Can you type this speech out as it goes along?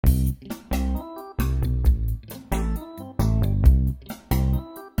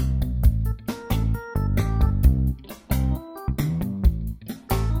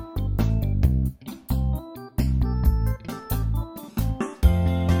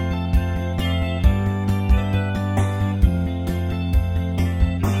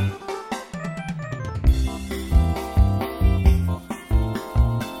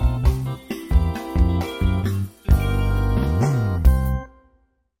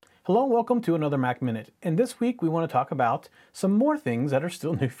Hello and welcome to another Mac Minute. And this week we want to talk about some more things that are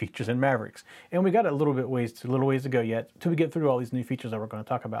still new features in Mavericks. And we got a little ways to go yet till we get through all these new features that we're going to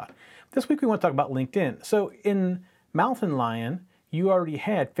talk about. This week we want to talk about LinkedIn. So in Mountain Lion, you already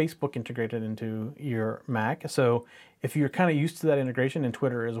had Facebook integrated into your Mac. So if you're kind of used to that integration in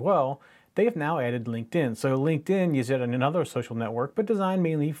Twitter as well, they have now added LinkedIn. So LinkedIn is yet another social network, but designed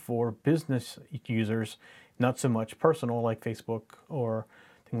mainly for business users, not so much personal like Facebook or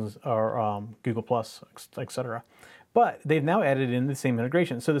Google Plus, etc. But they've now added in the same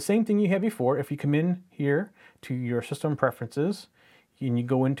integration. So the same thing you had before, if you come in here to your system preferences and you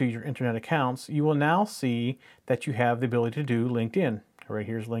go into your internet accounts, you will now see that you have the ability to do LinkedIn. Right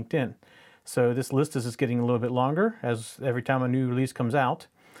here's LinkedIn. So this list is just getting a little bit longer as every time a new release comes out.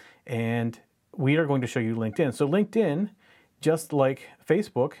 And we are going to show you LinkedIn. So LinkedIn, just like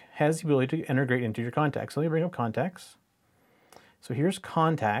Facebook, has the ability to integrate into your contacts. So let me bring up contacts. So here's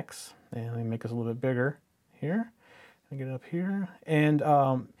contacts, and let me make this a little bit bigger here. Let me get it up here. And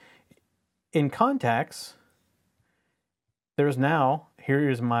in contacts, here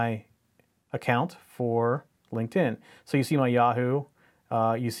is my account for LinkedIn. So you see my Yahoo,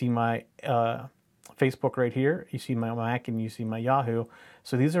 you see my Facebook right here, you see my Mac, and you see my Yahoo.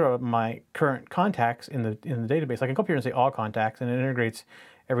 So these are my current contacts in the database. I can go up here and say all contacts, and it integrates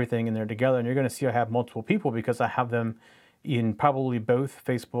everything in there together. And you're going to see I have multiple people because I have them in probably both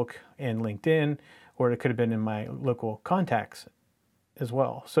Facebook and LinkedIn, or it could have been in my local contacts as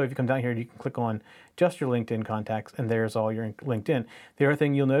well. So if you come down here, you can click on just your LinkedIn contacts, and there's all your LinkedIn. The other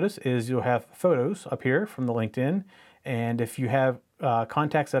thing you'll notice is you'll have photos up here from the LinkedIn, and if you have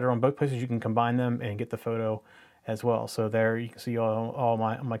contacts that are on both places, you can combine them and get the photo as well. So there you can see all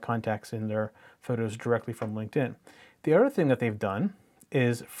my contacts in their photos directly from LinkedIn. The other thing that they've done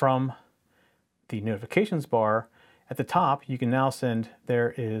is from the notifications bar, at the top, you can now send,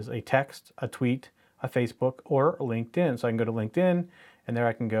 there is a text, a tweet, a Facebook, or a LinkedIn. So I can go to LinkedIn, and there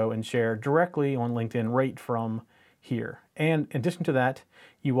I can go and share directly on LinkedIn right from here. And in addition to that,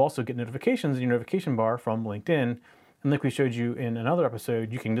 you also get notifications in your notification bar from LinkedIn. And like we showed you in another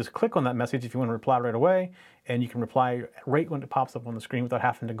episode, you can just click on that message if you want to reply right away, and you can reply right when it pops up on the screen without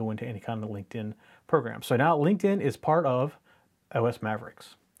having to go into any kind of LinkedIn program. So now LinkedIn is part of OS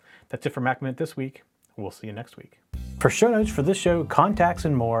Mavericks. That's it for Mac Minute this week. We'll see you next week. For show notes for this show, contacts,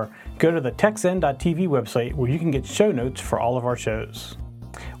 and more, go to the techzen.tv website where you can get show notes for all of our shows.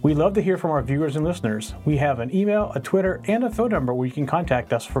 We love to hear from our viewers and listeners. We have an email, a Twitter, and a phone number where you can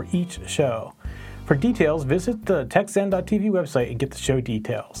contact us for each show. For details, visit the techzen.tv website and get the show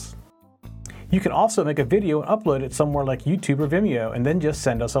details. You can also make a video and upload it somewhere like YouTube or Vimeo and then just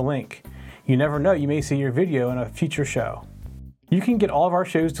send us a link. You never know, you may see your video in a future show. You can get all of our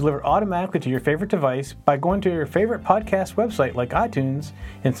shows delivered automatically to your favorite device by going to your favorite podcast website like iTunes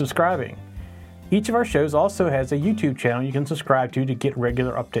and subscribing. Each of our shows also has a YouTube channel you can subscribe to get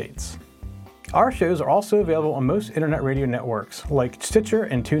regular updates. Our shows are also available on most internet radio networks like Stitcher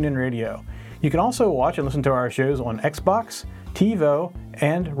and TuneIn Radio. You can also watch and listen to our shows on Xbox, TiVo,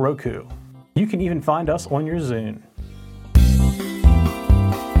 and Roku. You can even find us on your Zune.